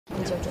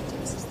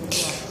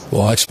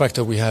Well, I expect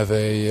that we have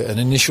an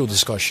initial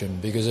discussion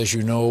because, as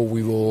you know,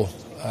 we will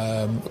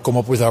come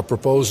up with our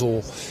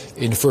proposal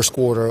in the first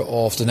quarter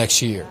of the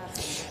next year.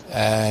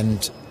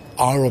 And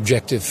our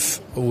objective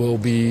will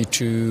be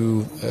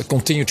to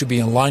continue to be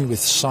in line with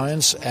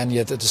science and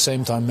yet at the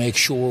same time make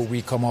sure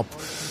we come up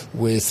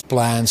with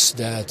plans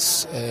that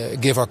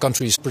give our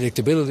countries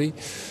predictability,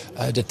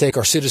 that take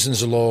our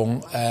citizens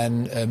along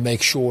and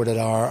make sure that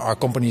our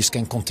companies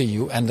can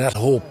continue. And that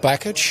whole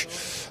package,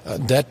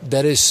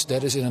 that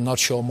is in a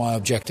nutshell my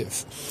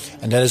objective.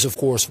 And that is, of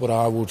course, what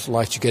I would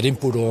like to get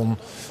input on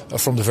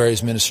from the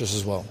various ministers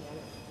as well.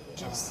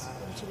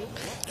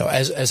 Now,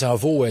 as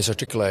I've always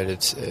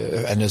articulated,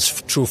 and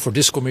it's true for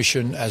this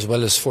Commission as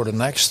well as for the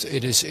next,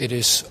 it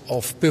is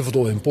of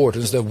pivotal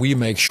importance that we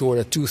make sure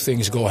that two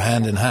things go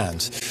hand in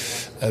hand.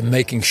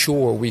 Making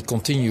sure we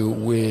continue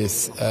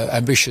with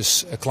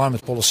ambitious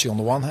climate policy on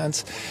the one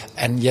hand,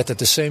 and yet at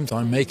the same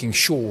time making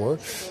sure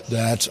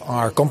that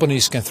our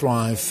companies can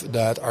thrive,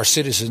 that our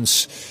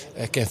citizens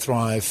can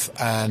thrive,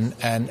 and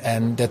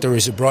that there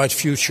is a bright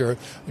future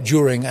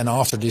during and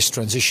after this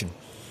transition.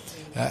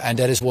 And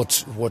that is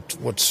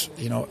what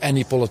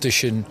any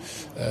politician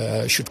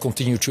should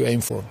continue to aim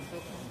for.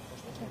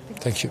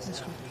 Thank you.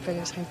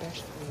 Verder is geen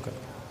pers. Okay.